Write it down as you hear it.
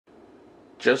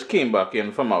Just came back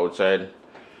in from outside.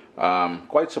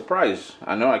 Quite surprised.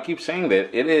 I know I keep saying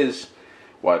that it is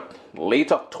what,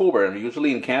 late October, and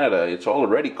usually in Canada it's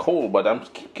already cold, but I'm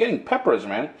keep getting peppers,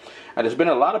 man. And there's been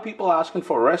a lot of people asking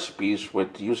for recipes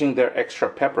with using their extra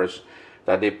peppers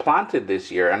that they planted this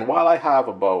year. And while I have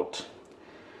about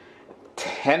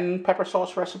 10 pepper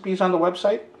sauce recipes on the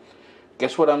website,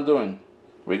 guess what I'm doing?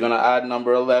 We're gonna add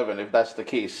number 11 if that's the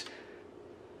case.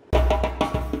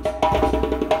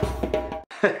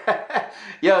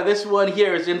 Yeah, this one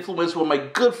here is influenced by my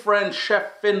good friend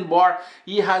Chef Finbar.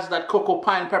 He has that cocoa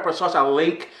pine pepper sauce. I'll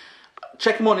link.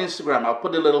 Check him on Instagram. I'll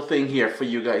put a little thing here for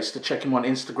you guys to check him on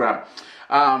Instagram.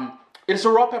 It's a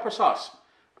raw pepper sauce.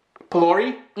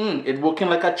 Pylori, it working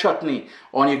like a chutney.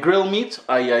 On your grill meat,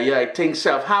 think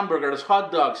self hamburgers,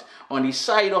 hot dogs, on the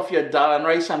side of your dal and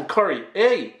rice and curry.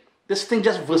 Hey, this thing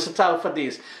just versatile for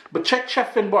days. But check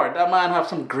Chef Finbar. That man have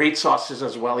some great sauces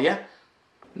as well, yeah?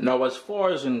 Now, as far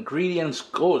as ingredients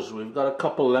goes, we've got a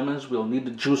couple lemons. We'll need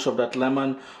the juice of that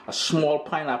lemon, a small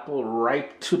pineapple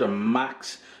ripe to the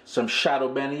max, some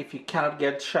shado beni. If you cannot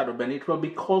get shado beni, it will be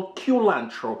called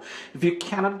culantro. If you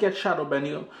cannot get shado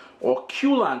beni or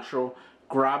culantro,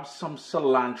 grab some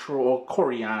cilantro or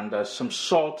coriander, some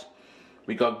salt.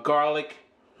 We got garlic,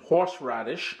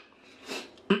 horseradish,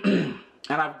 and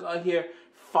I've got here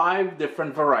 5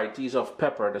 different varieties of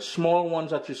pepper. The small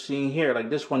ones that you're seeing here, like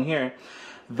this one here,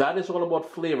 that is all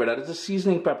about flavor. That is a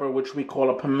seasoning pepper, which we call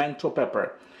a pimento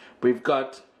pepper. We've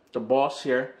got the boss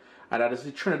here, and that is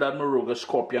the Trinidad Moruga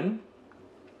scorpion.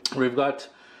 We've got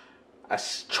a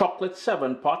chocolate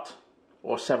 7-pot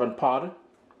or 7-pod,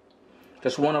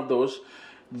 just one of those.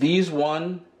 These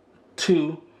 1,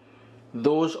 2,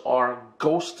 those are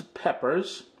ghost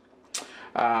peppers.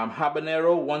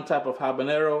 Habanero, one type of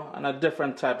habanero, and a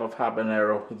different type of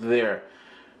habanero there.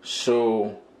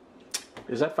 So,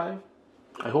 is that 5?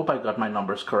 I hope I got my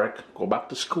numbers correct. Go back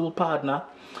to school, partner.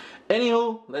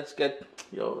 Anywho,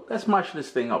 let's mash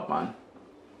this thing up, man.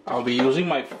 I'll be using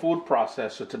my food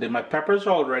processor today. My peppers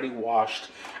are already washed,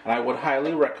 and I would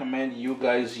highly recommend you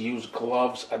guys use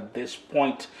gloves at this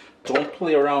point. Don't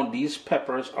play around. These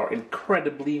peppers are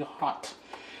incredibly hot.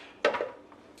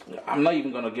 I'm not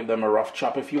even going to give them a rough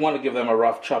chop. If you want to give them a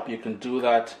rough chop, you can do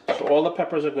that. So all the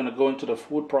peppers are going to go into the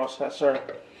food processor.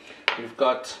 We've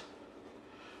got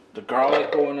the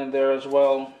garlic going in there as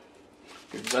well.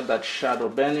 We've got that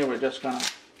shado beni. We're just going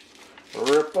to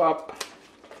rip up,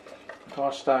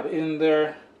 toss that in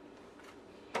there.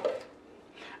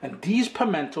 And these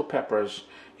pimento peppers,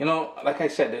 you know, like I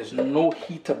said, there's no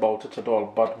heat about it at all.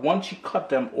 But once you cut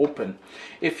them open,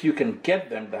 if you can get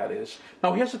them, that is.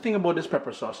 Now, here's the thing about this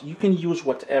pepper sauce. You can use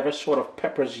whatever sort of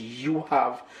peppers you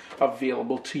have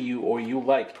available to you or you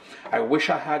like. I wish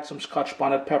I had some Scotch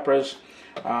bonnet peppers.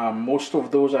 Most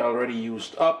of those I already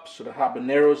used up. So the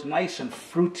habanero is nice and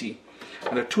fruity.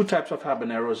 And there are 2 types of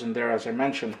habaneros in there, as I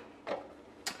mentioned.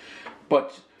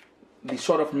 But the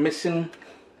sort of missing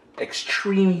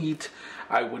extreme heat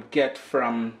I would get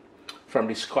from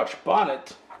the Scotch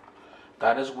bonnet,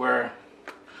 that is where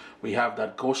we have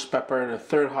that ghost pepper, the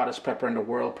 3rd hottest pepper in the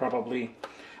world probably,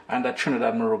 and that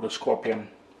Trinidad Moruga scorpion.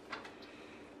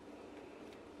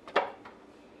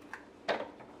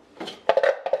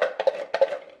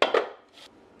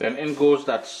 Then in goes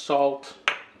that salt.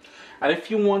 And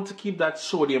if you want to keep that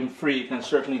sodium free, you can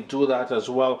certainly do that as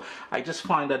well. I just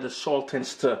find that the salt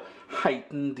tends to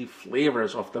heighten the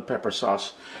flavors of the pepper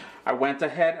sauce. I went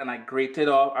ahead and I grated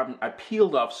off, I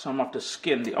peeled off some of the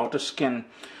skin, the outer skin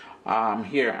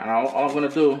here. And all I'm going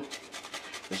to do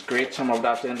is grate some of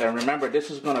that in there. Remember,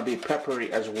 this is going to be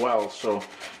peppery as well. So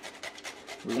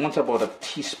we want about a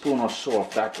teaspoon or so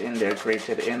of that in there,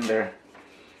 grated in there.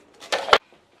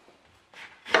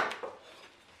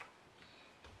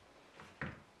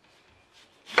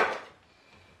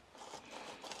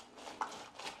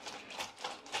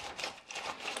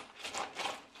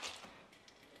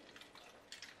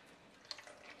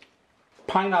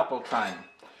 Pineapple time.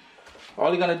 All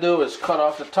you're gonna do is cut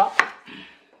off the top.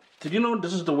 Did you know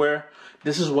this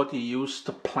is what you use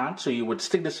to plant? So you would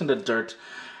stick this in the dirt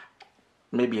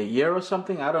maybe a year or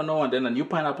something, I don't know, and then a new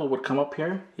pineapple would come up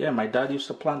here. Yeah, my dad used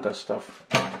to plant that stuff.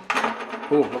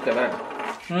 Oh, look at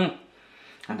that.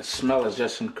 And the smell is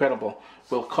just incredible.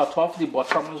 We'll cut off the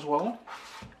bottom as well.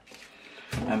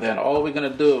 And then all we're gonna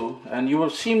do, and you will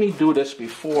see me do this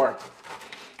before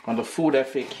on the Food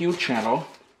FAQ channel,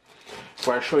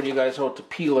 where I showed you guys how to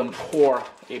peel and core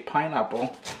a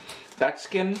pineapple. That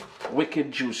skin,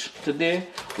 wicked juice. Today,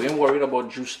 we ain't worried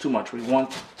about juice too much. We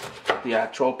want the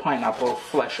actual pineapple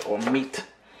flesh or meat.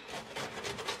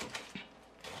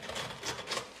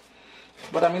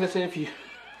 But I mean to say,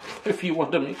 if you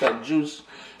want to make that juice,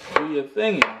 do your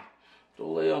thing, you know.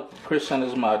 Don't let Uncle Chris and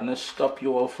his madness stop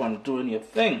you all from doing your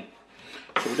thing.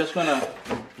 So we're just gonna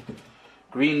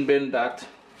green bin that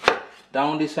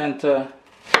down the center,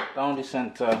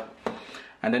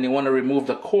 and then you want to remove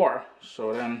the core.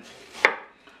 So then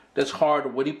this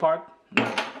hard woody part,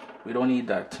 no, we don't need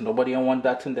that. Nobody want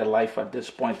that in their life at this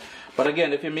point. But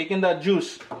again, if you're making that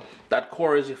juice, that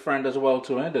core is your friend as well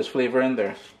too. There's flavor in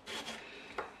there.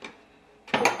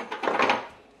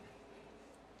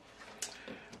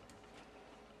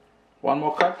 One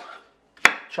more cut,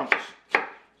 chunks.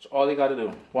 That's all you gotta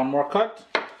do. One more cut,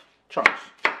 chunks.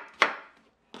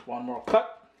 One more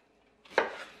cut,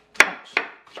 chunks.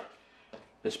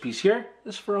 This piece here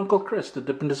is for Uncle Chris to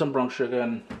dip into some brown sugar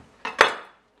and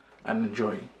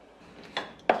enjoy.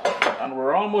 And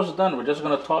we're almost done. We're just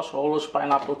gonna toss all those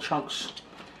pineapple chunks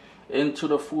into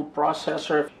the food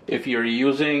processor. If you're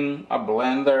using a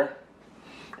blender,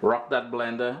 rock that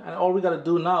blender, and all we gotta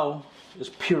do now is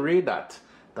puree that.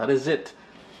 That is it.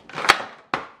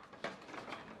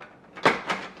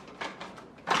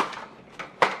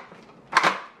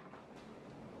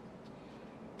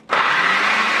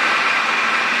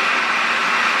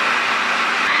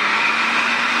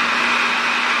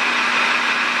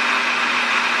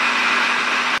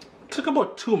 Took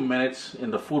about 2 minutes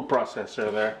in the food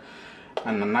processor there,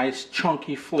 and a nice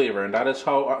chunky flavor, and that is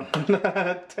how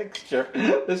texture.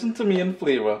 Listen to me in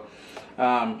flavor.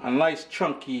 A nice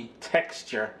chunky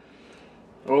texture.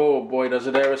 Oh boy, does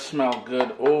it ever smell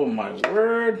good. Oh my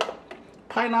word.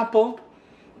 Pineapple,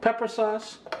 pepper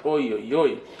sauce, oy oy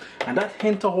oy. And that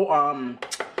hint of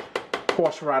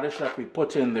horseradish that we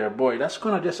put in there, boy, that's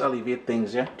gonna just elevate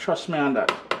things, yeah? Trust me on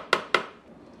that.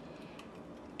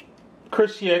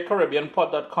 Chris here,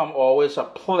 caribbeanpot.com. Always a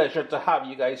pleasure to have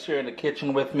you guys here in the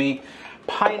kitchen with me.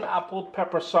 Pineapple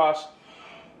pepper sauce.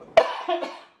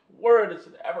 Word, is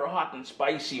it ever hot and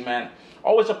spicy, man.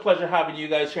 Always a pleasure having you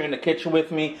guys here in the kitchen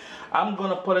with me. I'm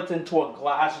gonna put it into a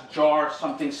glass jar,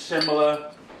 something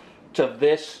similar to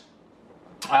this.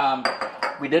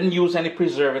 We didn't use any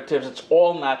preservatives. It's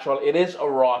all natural. It is a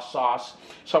raw sauce,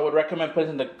 so I would recommend putting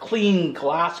it in a clean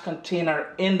glass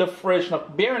container in the fridge. Now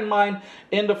bear in mind,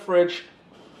 in the fridge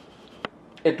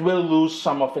it will lose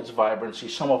some of its vibrancy,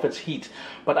 some of its heat,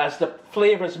 but as the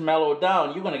flavors mellow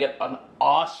down, you're gonna get an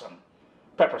awesome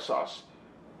pepper sauce.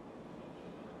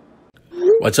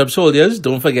 What's up, soldiers?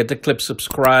 Don't forget to click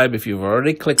subscribe. If you've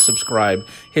already clicked subscribe,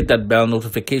 hit that bell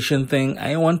notification thing.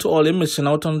 I want to all you missing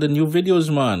out on the new videos,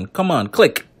 man. Come on,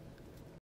 click.